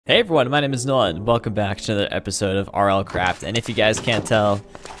Hey everyone, my name is Noah, and welcome back to another episode of RL Craft. And if you guys can't tell,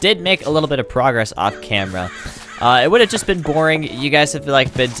 did make a little bit of progress off camera. It would have just been boring. You guys have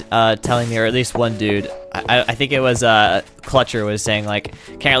been telling me, or at least one dude, I think it was Clutcher, was saying like,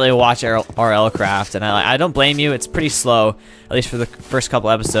 can't really watch RL Craft, and I don't blame you. It's pretty slow, at least for the first couple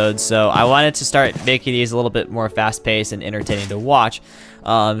episodes. So I wanted to start making these a little bit more fast-paced and entertaining to watch.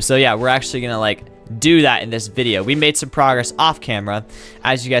 So yeah, we're actually gonna do that in this video. We made some progress off camera,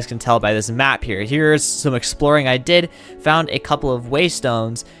 as you guys can tell by this map here. Here's some exploring I did, found a couple of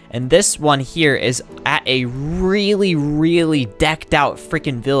waystones, and this one here is at a really decked out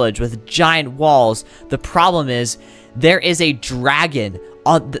freaking village with giant walls. The problem is there is a dragon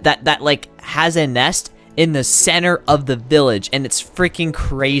on that like has a nest in the center of the village, and it's freaking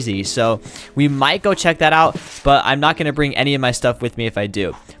crazy. So we might go check that out, but I'm not going to bring any of my stuff with me if I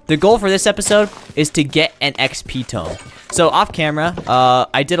do. The goal for this episode is to get an XP tome. So off camera,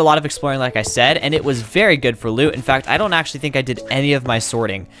 I did a lot of exploring, like I said, and it was very good for loot. In fact, I don't actually think I did any of my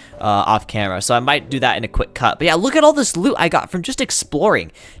sorting off camera, so I might do that in a quick cut. But yeah, look at all this loot I got from just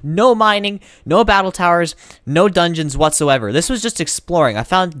exploring. No mining, no battle towers, no dungeons whatsoever. This was just exploring. I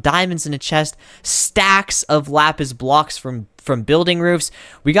found diamonds in a chest, stacks of lapis blocks from building roofs.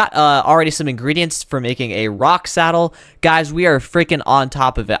 We got already some ingredients for making a rock saddle. Guys, we are freaking on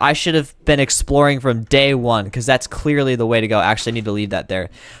top of it. I should have been exploring from day one, because that's clearly the way to go. Actually, I need to leave that there.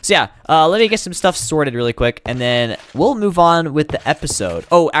 So yeah, let me get some stuff sorted really quick, and then we'll move on with the episode.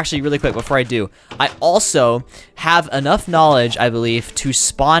 Oh, actually, really quick, before I do, I also have enough knowledge, I believe, to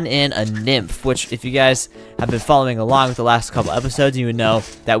spawn in a nymph, which if you guys have been following along with the last couple episodes, you would know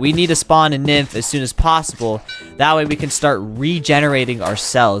that we need to spawn a nymph as soon as possible. That way we can start regenerating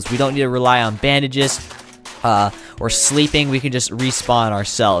ourselves. We don't need to rely on bandages or sleeping. We can just respawn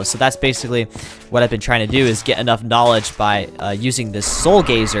ourselves. So that's basically what I've been trying to do, is get enough knowledge by using this soul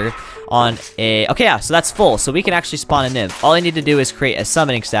gazer on a... Okay, yeah, so that's full. So we can actually spawn a nymph. All I need to do is create a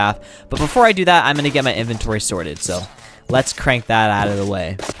summoning staff. But before I do that, I'm going to get my inventory sorted. So let's crank that out of the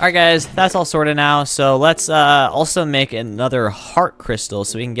way. Alright guys, that's all sorted now. So let's also make another heart crystal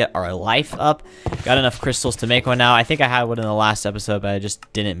so we can get our life up. Got enough crystals to make one now. I think I had one in the last episode, but I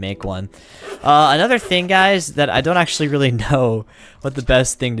just didn't make one. Another thing, guys, that I don't actually really know what the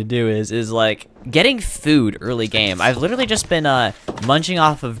best thing to do is like getting food early game. I've literally just been munching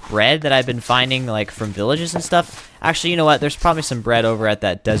off of bread that I've been finding like from villages and stuff. Actually, you know what? There's probably some bread over at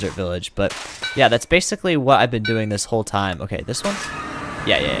that desert village, but yeah, that's basically what I've been doing this whole time. Okay, this one?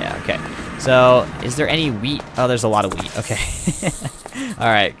 Yeah, okay. So, is there any wheat? Oh, there's a lot of wheat. Okay.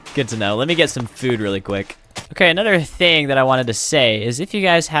 Alright, good to know. Let me get some food really quick. Okay, another thing that I wanted to say is if you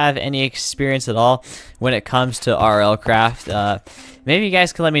guys have any experience at all when it comes to RL Craft, maybe you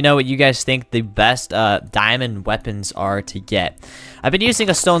guys can let me know what you guys think the best diamond weapons are to get. I've been using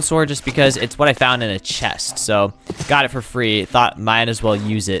a stone sword just because it's what I found in a chest, so got it for free. Thought might as well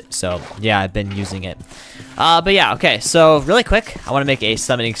use it, so yeah, I've been using it. But yeah, okay, so really quick, I want to make a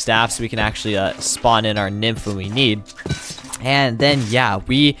summoning staff so we can actually spawn in our nymph when we need. And then, yeah,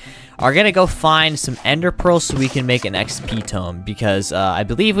 we are going to go find some ender pearls so we can make an XP tome, because I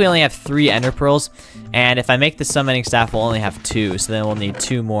believe we only have 3 ender pearls, and if I make the summoning staff, we'll only have 2, so then we'll need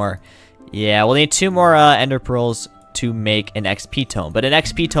 2 more. Yeah, we'll need 2 more ender pearls to make an XP tome. But an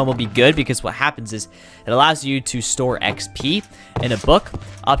XP tome will be good because what happens is it allows you to store XP in a book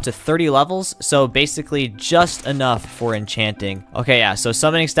up to 30 levels, so basically just enough for enchanting. Okay, yeah, so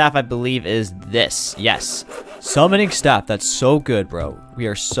summoning staff I believe is this. Yes, summoning staff. That's so good, bro. We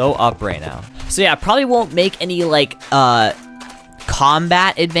are so up right now. So yeah, probably won't make any like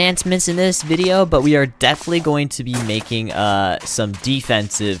combat advancements in this video, but we are definitely going to be making some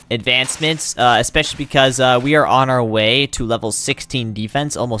defensive advancements, especially because we are on our way to level 16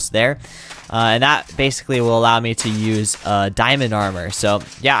 defense, almost there, and that basically will allow me to use diamond armor. So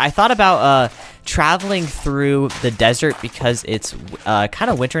yeah, I thought about traveling through the desert because it's kind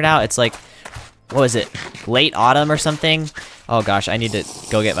of winter now. It's like, what was it, late autumn or something? Oh gosh, I need to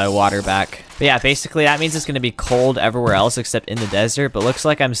go get my water back. But yeah, basically that means it's going to be cold everywhere else except in the desert, but looks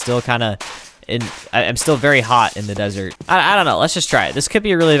like I'm still kind of I'm still very hot in the desert. I don't know, let's just try it. This could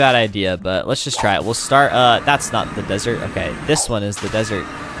be a really bad idea, but let's just try it. We'll start, that's not the desert. Okay, this one is the desert.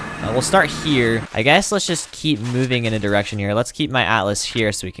 We'll start here. I guess let's just keep moving in a direction here. Let's keep my atlas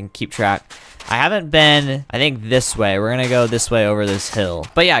here so we can keep track. I haven't been, I think, this way. We're gonna go this way over this hill.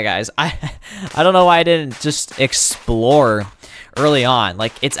 But yeah, guys, I don't know why I didn't just explore early on.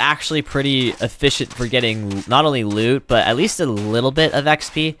 Like, it's actually pretty efficient for getting not only loot, but at least a little bit of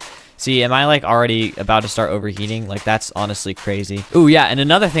XP. See, am I like already about to start overheating? Like, that's honestly crazy. Ooh, yeah, and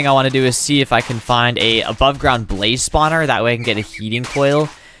another thing I want to do is see if I can find a above ground blaze spawner. That way I can get a heating coil.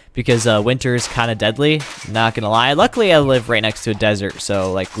 because winter is kind of deadly. Not gonna lie. Luckily, I live right next to a desert,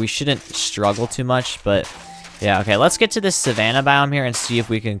 so like we shouldn't struggle too much. But yeah, okay, let's get to this savanna biome here and see if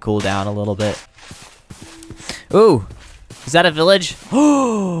we can cool down a little bit. Ooh, is that a village?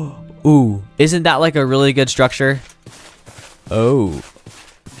 Ooh, isn't that like a really good structure? Oh,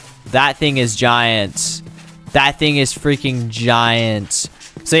 that thing is giant. That thing is freaking giant.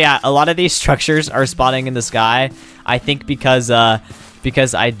 So yeah, a lot of these structures are spawning in the sky. I think because I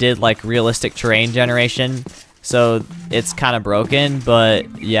did like realistic terrain generation, so it's kind of broken.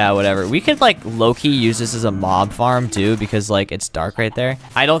 But yeah, whatever. We could like low-key use this as a mob farm too, because like it's dark right there.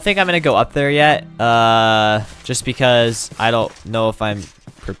 I don't think I'm gonna go up there yet, just because I don't know if I'm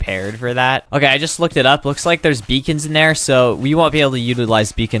prepared for that. Okay, I just looked it up. Looks like there's beacons in there, so we won't be able to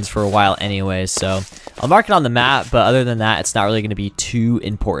utilize beacons for a while anyways. So I'll mark it on the map, but other than that, it's not really going to be too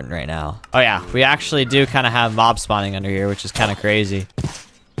important right now. Oh yeah, we actually do kind of have mob spawning under here, which is kind of crazy.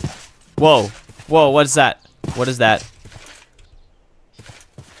 Whoa, whoa, what is that? What is that?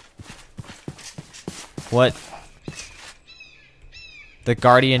 What? The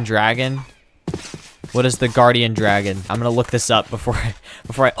guardian dragon? What is the guardian dragon? I'm gonna look this up before I,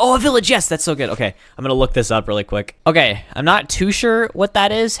 oh, a village, yes, that's so good. Okay, I'm gonna look this up really quick. Okay, I'm not too sure what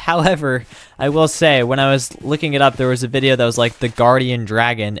that is. However, I will say, when I was looking it up, there was a video that was like the guardian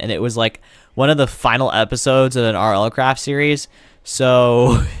dragon, and it was like one of the final episodes of an RL Craft series.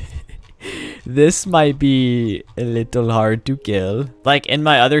 So this might be a little hard to kill. Like in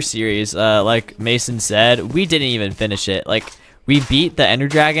my other series, like Mason said, we didn't even finish it. Like, we beat the Ender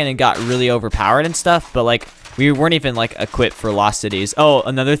Dragon and got really overpowered and stuff, but like we weren't even like equipped for Lost Cities. Oh,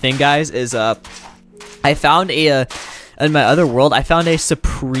 another thing, guys, is I found a in my other world, I found a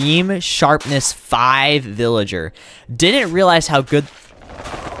Supreme Sharpness 5 villager. Didn't realize how good.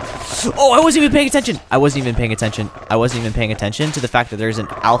 Oh, I wasn't even paying attention. I wasn't even paying attention. I wasn't even paying attention to the fact that there's an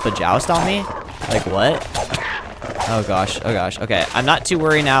alpha joust on me. Like what? Oh gosh, oh gosh. Okay, I'm not too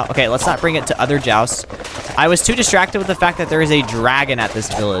worried now. Okay, let's not bring it to other jousts. I was too distracted with the fact that there is a dragon at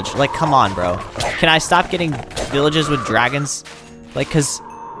this village. Like, come on, bro. Can I stop getting villages with dragons? Like, cause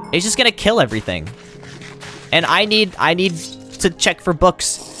it's just gonna kill everything. And I need to check for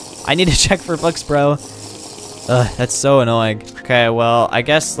books. I need to check for books, bro. Ugh, that's so annoying. Okay, well, I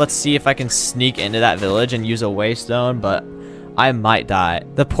guess let's see if I can sneak into that village and use a waystone, but I might die.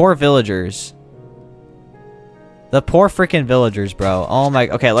 The poor villagers. The poor freaking villagers, bro. Oh my,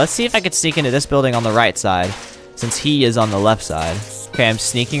 okay, let's see if I could sneak into this building on the right side, since he is on the left side. Okay, I'm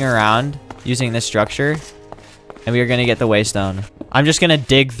sneaking around using this structure, and we are gonna get the waystone. I'm just gonna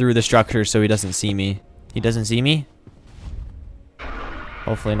dig through the structure so he doesn't see me. He doesn't see me?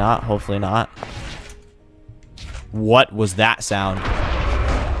 Hopefully not, hopefully not. What was that sound?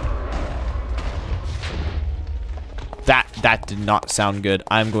 That did not sound good.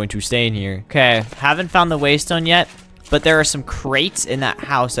 I'm going to stay in here. Okay, haven't found the waystone yet, but there are some crates in that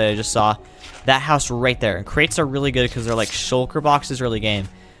house that I just saw. That house right there. And crates are really good because they're like shulker boxes early game.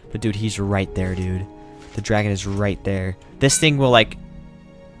 But dude, he's right there, dude. The dragon is right there. This thing will like...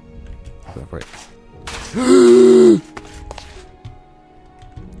 Go for it.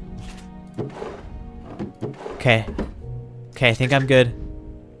 Okay. Okay, I think I'm good.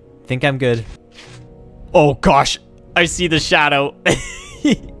 I think I'm good. Oh gosh. I see the shadow.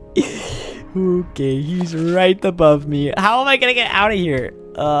 Okay, he's right above me. How am I gonna get out of here?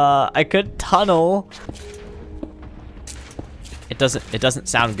 I could tunnel. It doesn't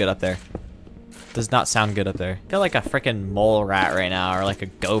sound good up there. Does not sound good up there. I feel like a freaking mole rat right now, or like a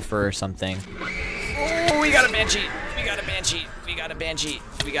gopher or something. Oh, we got a banshee. We got a banshee. We got a banshee.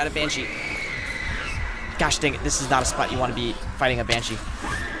 We got a banshee. Gosh dang it, this is not a spot you want to be fighting a banshee.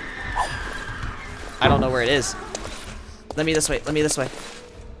 I don't know where it is. Let me this way. Let me this way.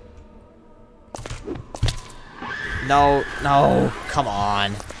 No, no, come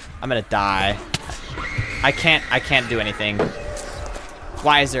on. I'm gonna die. I can't do anything.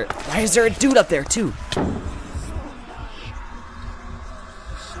 Why is there a dude up there too?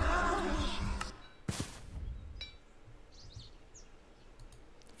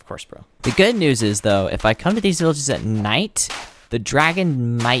 Of course, bro. The good news is though, if I come to these villages at night, the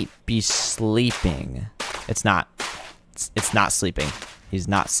dragon might be sleeping. It's not. It's not sleeping. He's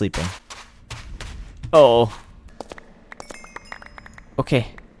not sleeping. Oh. Okay.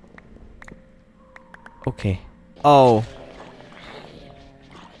 Okay. Oh.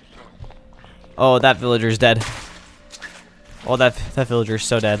 Oh, that villager's dead. Oh, that villager's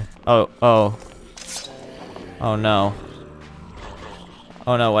so dead. Oh, oh. Oh no.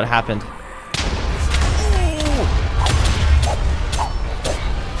 Oh no, what happened?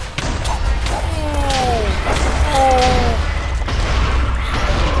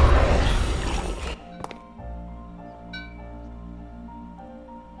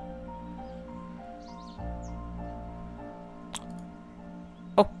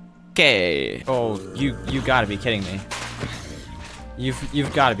 Okay. Oh, you gotta be kidding me.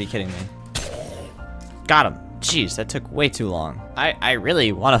 You've gotta be kidding me. Got him. Jeez, that took way too long. I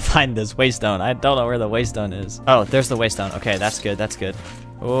really want to find this waystone. I don't know where the waystone is. Oh, there's the waystone. Okay, that's good. That's good.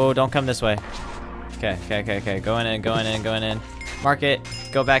 Oh, don't come this way. Okay, okay, okay, okay. Going in, going in, going in. Mark it.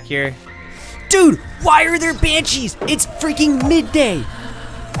 Go back here. Dude, why are there banshees? It's freaking midday.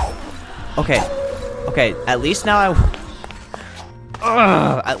 Okay. Okay, at least now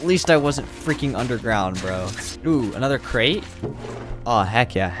at least I wasn't freaking underground, bro. Ooh, another crate? Oh,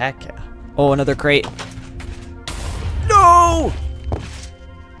 heck yeah, heck yeah. Oh, another crate. No!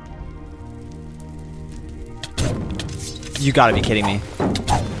 You gotta be kidding me.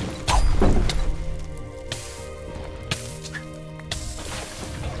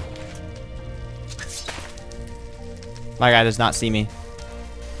 My guy does not see me.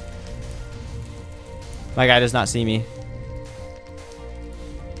 My guy does not see me.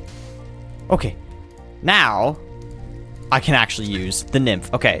 Okay. Now, I can actually use the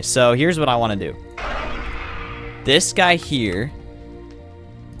nymph. Okay, so here's what I want to do. This guy here.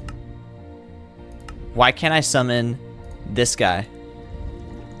 Why can't I summon this guy?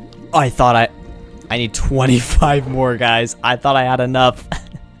 Oh, I need 25 more, guys. I thought I had enough.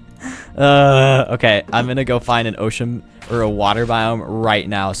 Okay, I'm gonna go find an ocean or a water biome right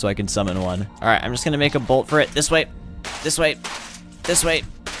now so I can summon one. All right, I'm just gonna make a bolt for it. This way, this way, this way,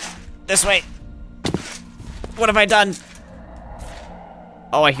 this way. What have I done?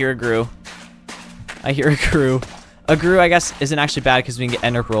 Oh, I hear a Gru. I hear a Gru. A Gru, I guess, isn't actually bad because we can get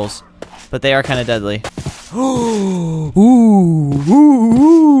ender pearls, but they are kind of deadly.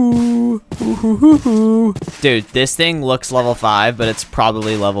 Dude, this thing looks level 5, but it's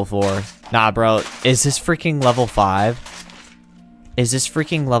probably level 4. Nah, bro. Is this freaking level 5? Is this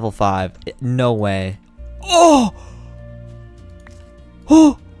freaking level 5? No way. Oh!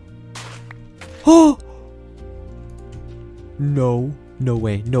 Oh! Oh! No. No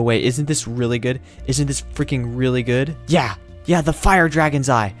way. No way. Isn't this really good? Isn't this freaking really good? Yeah. Yeah, the fire dragon's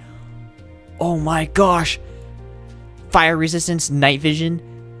eye. Oh my gosh. Fire resistance, night vision.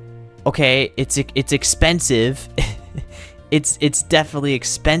 Okay, it's expensive. it's definitely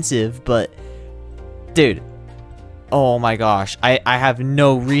expensive, but dude. Oh my gosh. I have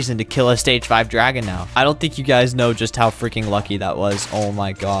no reason to kill a stage 5 dragon now. I don't think you guys know just how freaking lucky that was. Oh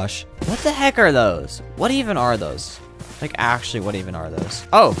my gosh. What the heck are those? What even are those? Like, actually, what even are those?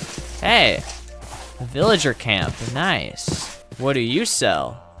 Oh, hey. A villager camp. Nice. What do you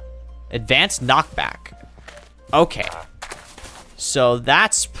sell? Advanced knockback. Okay. So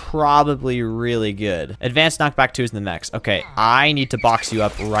that's probably really good. Advanced knockback 2 is the next. Okay, I need to box you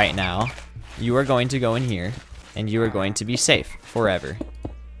up right now. You are going to go in here, and you are going to be safe forever.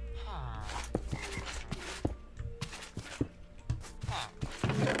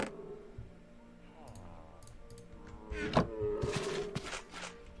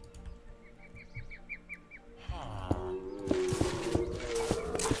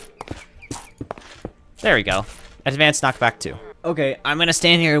 There we go. Advanced knockback 2. Okay, I'm gonna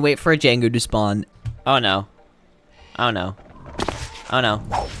stand here and wait for a Django to spawn. Oh no. Oh no. Oh no.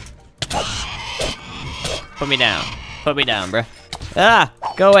 Put me down. Put me down, bruh. Ah!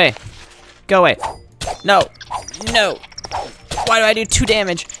 Go away. Go away. No. No. Why do I do 2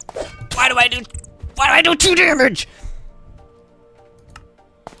 damage? Why do I do 2 damage?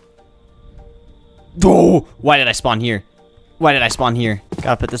 Oh! Why did I spawn here? Why did I spawn here?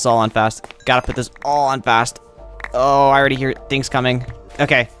 Gotta put this all on fast. Gotta put this all on fast. Oh, I already hear things coming.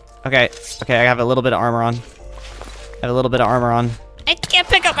 Okay. Okay. Okay, I have a little bit of armor on. I have a little bit of armor on. I can't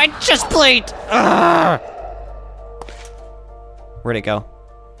pick up my chest plate! Ugh. Where'd it go?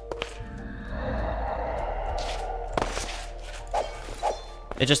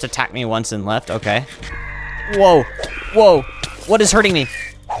 It just attacked me once and left. Okay. Whoa. Whoa. What is hurting me?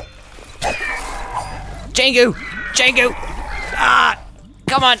 Django! Django! Ah!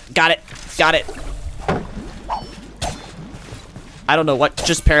 Come on! Got it. Got it. I don't know what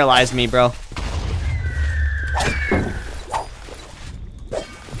just paralyzed me, bro.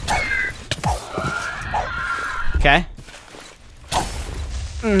 Okay.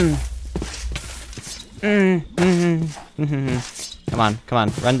 Come on, come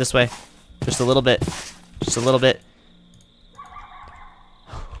on. Run this way. Just a little bit. Just a little bit.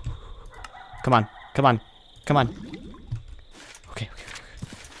 Come on. Come on. Come on. Okay, okay,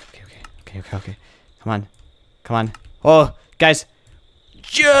 okay, okay, okay, okay, okay. Come on. Come on. Oh, guys.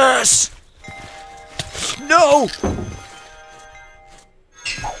 Yes! No!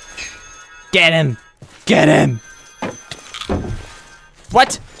 Get him! Get him!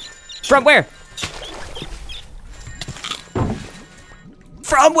 What? From where?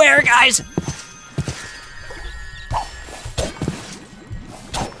 From where, guys?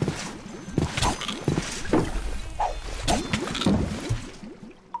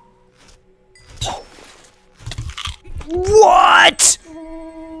 What?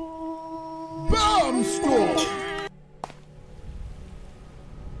 Bomb store.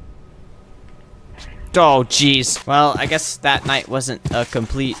 Oh, jeez. Well, I guess that night wasn't a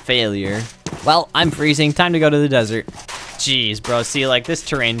complete failure. Well, I'm freezing. Time to go to the desert. Jeez, bro. See, like, this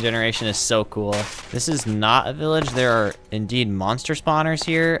terrain generation is so cool. This is not a village. There are indeed monster spawners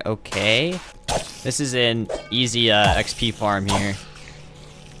here. Okay. This is an easy XP farm here.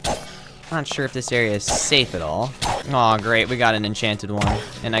 Not sure if this area is safe at all. Oh, great. We got an enchanted one.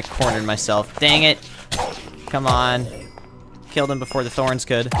 And I cornered myself. Dang it. Come on. Killed him before the thorns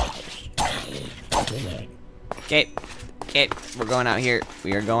could. Okay. Okay. We're going out here.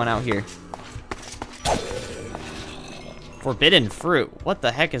 We are going out here. Forbidden fruit. What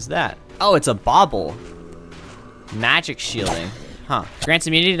the heck is that? Oh, it's a bauble. Magic shielding. Huh. Grants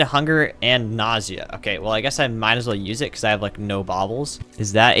immunity to hunger and nausea. Okay, well, I guess I might as well use it because I have, like, no baubles.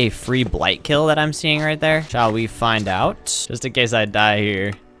 Is that a free blight kill that I'm seeing right there? Shall we find out? Just in case I die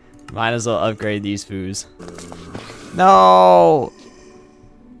here. Might as well upgrade these foos. No!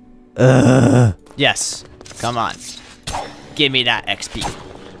 Ugh. Yes. Come on. Give me that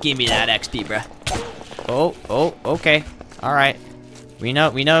XP. Give me that XP, bruh. Oh, okay. All right. We know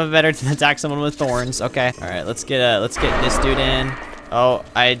better to attack someone with thorns. Okay. All right, let's get this dude in. Oh,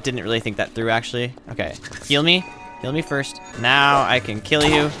 I didn't really think that through actually. Okay. Heal me first. Now I can kill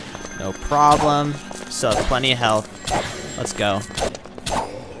you. No problem. So plenty of health. Let's go.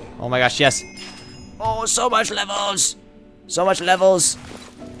 Oh my gosh, yes. Oh, so much levels. So much levels.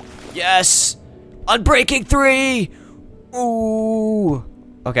 Yes. Unbreaking 3. Ooh.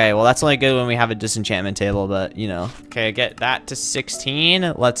 Okay, well, that's only good when we have a disenchantment table, but, you know. Okay, get that to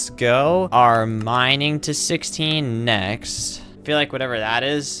 16. Let's go. Our mining to 16 next. I feel like whatever that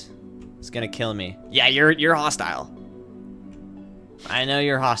is gonna kill me. Yeah, you're hostile. I know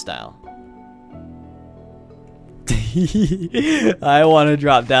you're hostile. I want to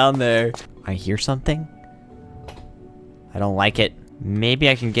drop down there. I hear something. I don't like it. Maybe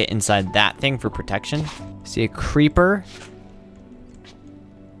I can get inside that thing for protection. See a creeper.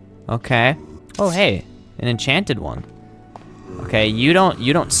 Okay. Oh, hey, an enchanted one. Okay, you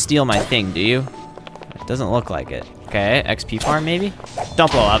don't steal my thing, do you? It doesn't look like it. Okay, XP farm maybe? Don't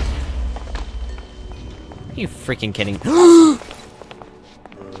blow up. Are you freaking kidding?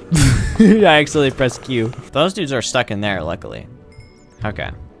 I accidentally pressed Q. Those dudes are stuck in there, luckily.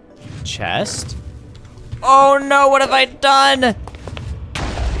 Okay. Chest. Oh no, what have I done?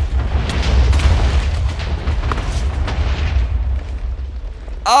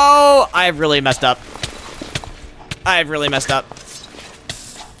 Oh, I've really messed up. I've really messed up.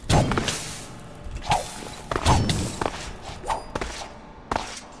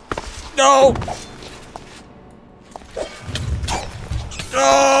 No!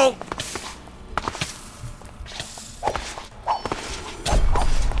 No!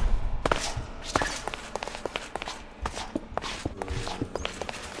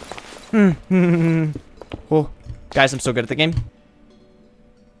 Oh, guys, I'm so good at the game.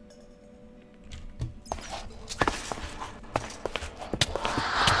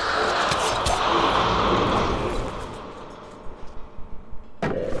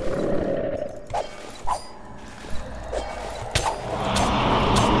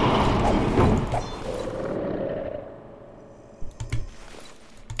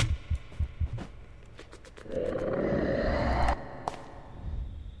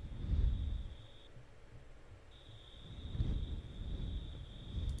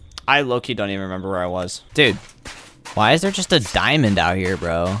 I low-key don't even remember where I was. Dude, why is there just a diamond out here,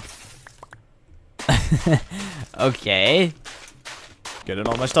 bro? Okay. Getting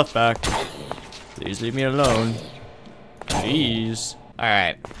all my stuff back. Please leave me alone. Please. All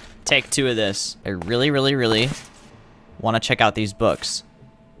right, take 2 of this. I really want to check out these books,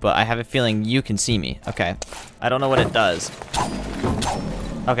 but I have a feeling you can see me. Okay, I don't know what it does.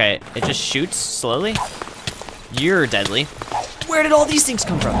 Okay, it just shoots slowly. You're deadly. Where did all these things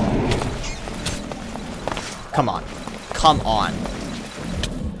come from? Come on. Come on.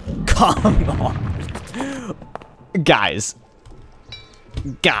 Come on. Guys.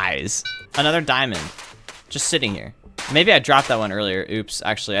 Guys. Another diamond. Just sitting here. Maybe I dropped that one earlier. Oops.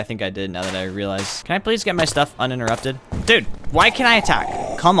 Actually, I think I did now that I realize. Can I please get my stuff uninterrupted? Dude, why can't I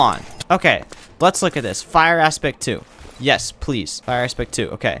attack? Come on. Okay. Let's look at this. Fire aspect 2. Yes, please. Fire aspect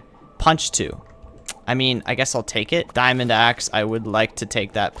 2. Okay. Punch 2. I mean, I guess I'll take it. Diamond axe, I would like to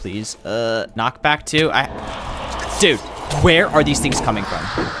take that, please. Knockback 2. Dude, Where are these things coming from?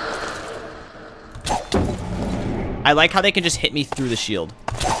 I like how they can just hit me through the shield.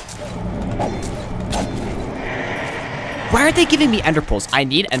 Why aren't they giving me ender pearls? I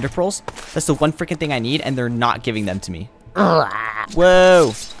need ender pearls. That's the one freaking thing I need, and they're not giving them to me.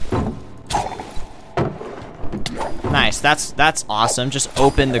 Whoa. Nice. That's awesome. Just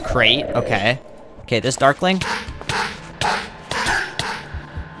open the crate. Okay. Okay, this Darkling.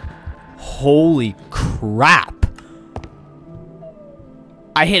 Holy crap.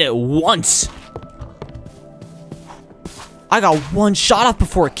 I hit it once. I got one shot off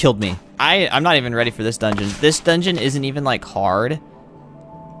before it killed me. I'm not even ready for this dungeon. This dungeon isn't even like hard.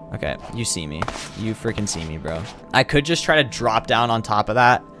 Okay, you see me. You freaking see me, bro. I could just try to drop down on top of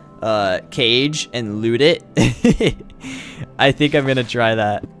that cage and loot it. I think I'm gonna try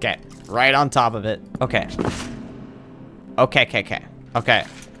that. Okay, right on top of it. Okay. Okay.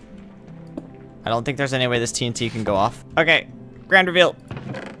 I don't think there's any way this TNT can go off. Okay, grand reveal.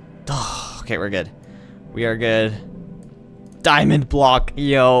 Oh, okay, we're good. We are good. Diamond block,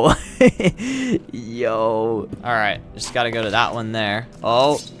 yo. Yo. All right, just gotta go to that one there.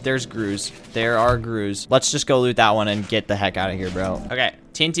 Oh, there's grooves. There are grooves. Let's just go loot that one and get the heck out of here, bro. Okay,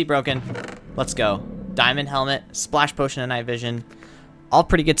 TNT broken. Let's go. Diamond helmet, splash potion, and night vision. All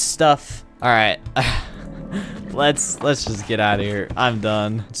pretty good stuff. All right. Let's just get out of here. I'm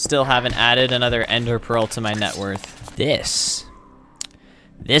done. Still haven't added another ender pearl to my net worth. This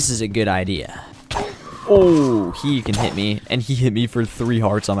is a good idea. Oh, he can hit me, and he hit me for 3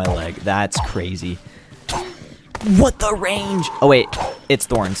 hearts on my leg. That's crazy. What the range? Oh, wait. It's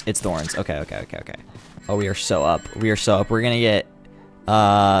thorns. It's thorns. Okay. Oh, we are so up. We're gonna get,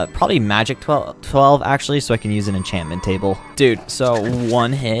 probably magic 12, actually, so I can use an enchantment table. Dude, so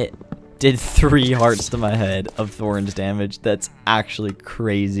one hit did 3 hearts to my head of thorns damage. That's actually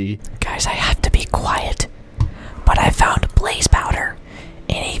crazy. Guys, I have to be quiet, but I found blaze powder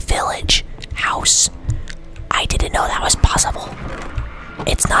in a village house. I didn't know that was possible.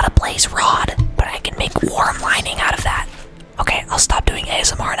 It's not a blaze rod, but I can make warm lining out of that. Okay, I'll stop doing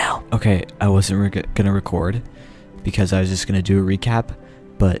ASMR now. Okay, I wasn't gonna record because I was just gonna do a recap,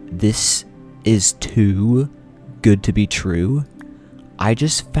 but this is too good to be true. I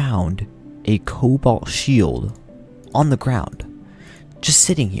just found a cobalt shield on the ground. Just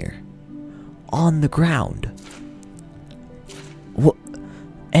sitting here. On the ground. What?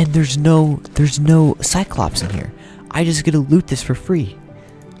 And there's no Cyclops in here. I just get to loot this for free.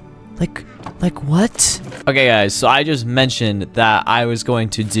 Like what? Okay, guys, so I just mentioned that I was going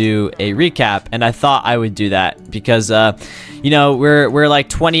to do a recap, and I thought I would do that because, you know, we're like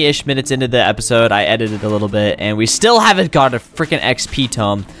 20-ish minutes into the episode. I edited a little bit, and we still haven't got a freaking XP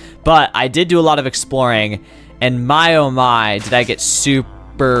tome, but I did do a lot of exploring, and my oh my, did I get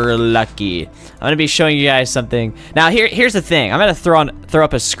super lucky. I'm gonna be showing you guys something. Now here's the thing. I'm gonna throw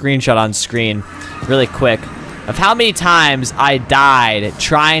up a screenshot on screen really quick of how many times I died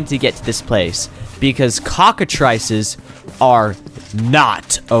trying to get to this place because cockatrices are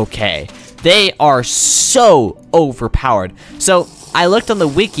not okay. They are so overpowered. So I looked on the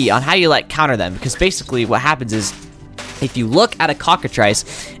wiki on how you like counter them, because basically what happens is if you look at a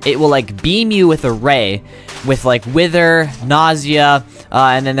cockatrice, it will like beam you with a ray with like wither, nausea,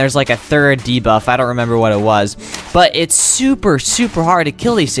 and then there's like a third debuff. I don't remember what it was, but it's super hard to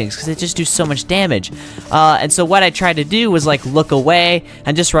kill these things because they just do so much damage. And so what I tried to do was like look away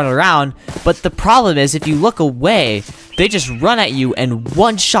and just run around, but the problem is if you look away, they just run at you and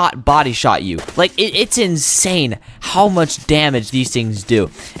one-shot body shot you. Like, it's insane how much damage these things do.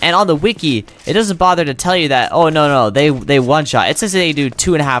 And on the wiki, it doesn't bother to tell you that, oh, no, they one-shot. It says they do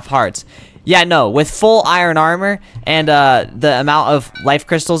 2.5 hearts. Yeah, no, with full iron armor and the amount of life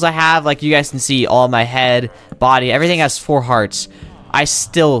crystals I have, like you guys can see all my head, body, everything has 4 hearts. I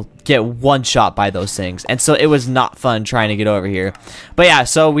still get one shot by those things, and so it was not fun trying to get over here. But yeah,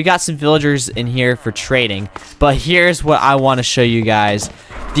 so we got some villagers in here for trading, but here's what I want to show you guys.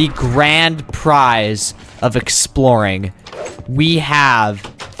 The grand prize of exploring. We have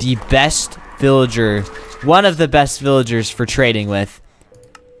the best villager, one of the best villagers for trading with.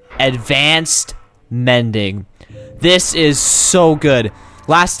 Advanced mending. This is so good.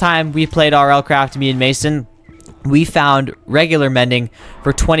 Last time we played RL Craft, me and Mason, we found regular mending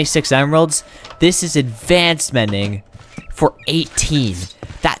for 26 emeralds. This is advanced mending for 18.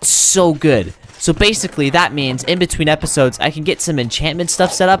 That's so good. So basically that means in between episodes I can get some enchantment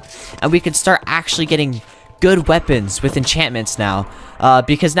stuff set up and we can start actually getting good weapons with enchantments now,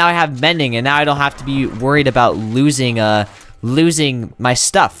 because now I have mending and now I don't have to be worried about losing losing my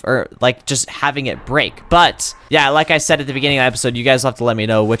stuff or like just having it break. But yeah, like I said at the beginning of the episode, you guys will have to let me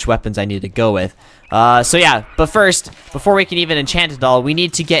know which weapons I need to go with. So yeah, but first, before we can even enchant it all, we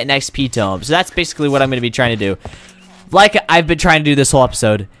need to get an XP tome. So that's basically what I'm going to be trying to do. Like I've been trying to do this whole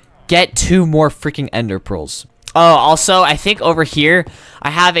episode, get 2 more freaking ender pearls. Oh, also, I think over here,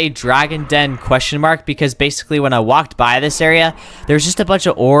 I have a dragon den question mark because basically when I walked by this area, there's just a bunch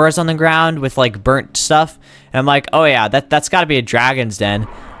of ores on the ground with like burnt stuff. And I'm like, oh yeah, that's got to be a dragon's den.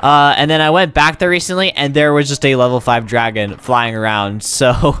 And then I went back there recently and there was just a level 5 dragon flying around.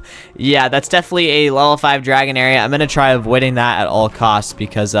 So yeah, that's definitely a level 5 dragon area. I'm going to try avoiding that at all costs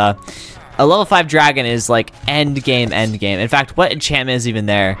because a level 5 dragon is like end game. In fact, what enchantment is even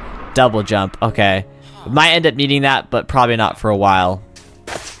there? Double jump. Okay. Might end up needing that, but probably not for a while.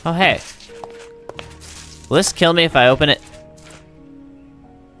 Oh, hey. Will this kill me if I open it?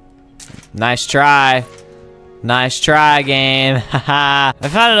 Nice try. Nice try, game. Haha. I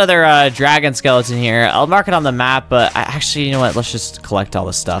found another dragon skeleton here. I'll mark it on the map, but actually, you know what? Let's just collect all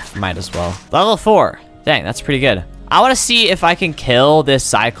this stuff. Might as well. Level 4. Dang, that's pretty good. I want to see if I can kill this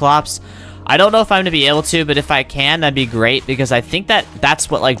Cyclops. I don't know if I'm going to be able to, but if I can, that'd be great because I think that's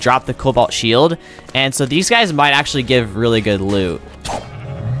what like dropped the cobalt shield. And so these guys might actually give really good loot.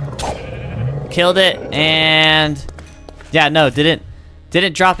 Killed it and yeah, no, didn't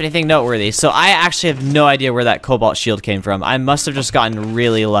drop anything noteworthy. So I actually have no idea where that cobalt shield came from. I must have just gotten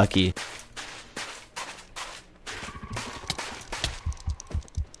really lucky.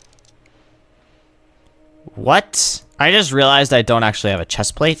 What? I just realized I don't actually have a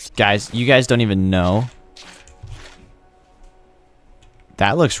chest plate. Guys, you guys don't even know.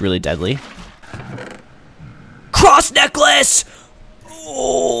 That looks really deadly. Cross necklace!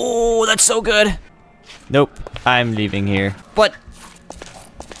 Oh, that's so good. Nope, I'm leaving here. What?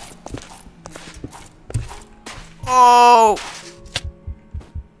 Oh!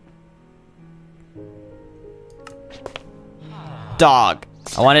 Dog.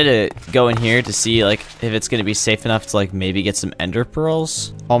 I wanted to go in here to see like if it's gonna be safe enough to like maybe get some ender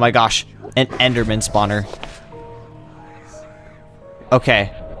pearls. Oh my gosh, an enderman spawner.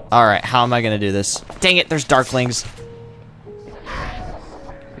 Okay, all right, how am I gonna do this? Dang it, there's darklings.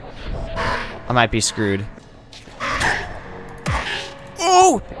 I might be screwed.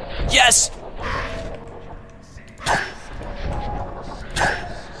 Oh, yes!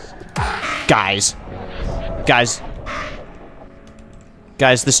 Guys.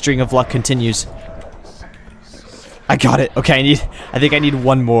 Guys, the string of luck continues. I got it. Okay, I think I need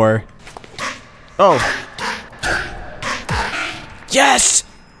one more. Oh. Yes!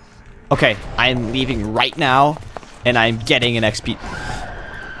 Okay, I'm leaving right now, and I'm getting an XP.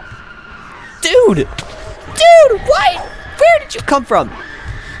 Dude! Dude, why? Where did you come from?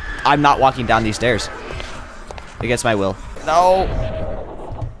 I'm not walking down these stairs. Against my will. No.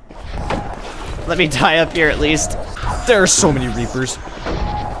 Let me die up here at least. There are so many reapers.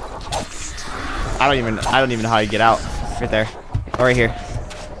 I don't even know how you get out. Right there. Oh, right here.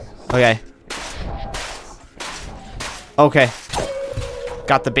 Okay. Okay.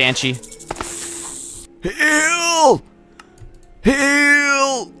 Got the banshee. Heal!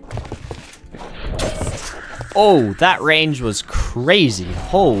 Heal! Oh, that range was crazy.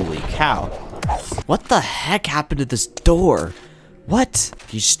 Holy cow. What the heck happened to this door? What?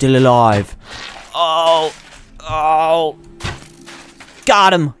 He's still alive. Oh. Oh.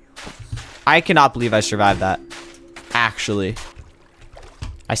 Got him. I cannot believe I survived that. Actually.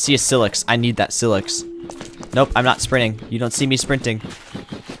 I see a Silix. I need that Silix. Nope, I'm not sprinting. You don't see me sprinting.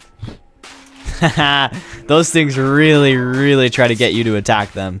 Those things really try to get you to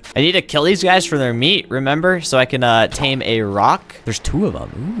attack them. I need to kill these guys for their meat, remember? So I can tame a rock. There's 2 of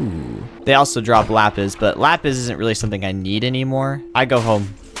them. Ooh. They also drop lapis, but lapis isn't really something I need anymore. I go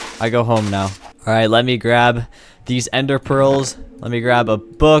home. I go home now. All right, let me grab these ender pearls. Let me grab a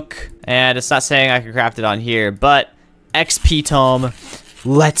book. And it's not saying I can craft it on here, but XP tome.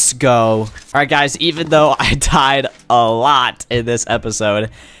 Let's go. All right, guys, even though I died a lot in this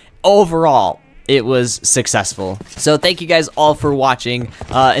episode, overall, it was successful. So thank you guys all for watching.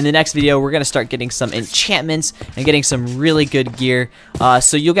 In the next video, we're going to start getting some enchantments and getting some really good gear.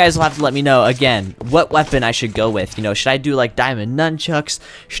 So you guys will have to let me know, again, what weapon I should go with. You know, should I do like diamond nunchucks?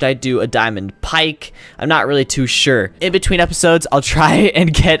 Should I do a diamond pike? I'm not really too sure. In between episodes, I'll try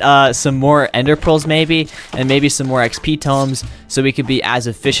and get some more ender pearls maybe, and maybe some more XP tomes, so we could be as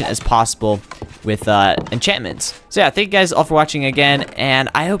efficient as possible with enchantments. So yeah, thank you guys all for watching again, and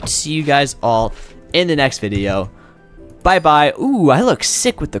I hope to see you guys all in the next video. Bye bye. Ooh, I look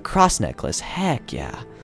sick with the cross necklace. Heck yeah.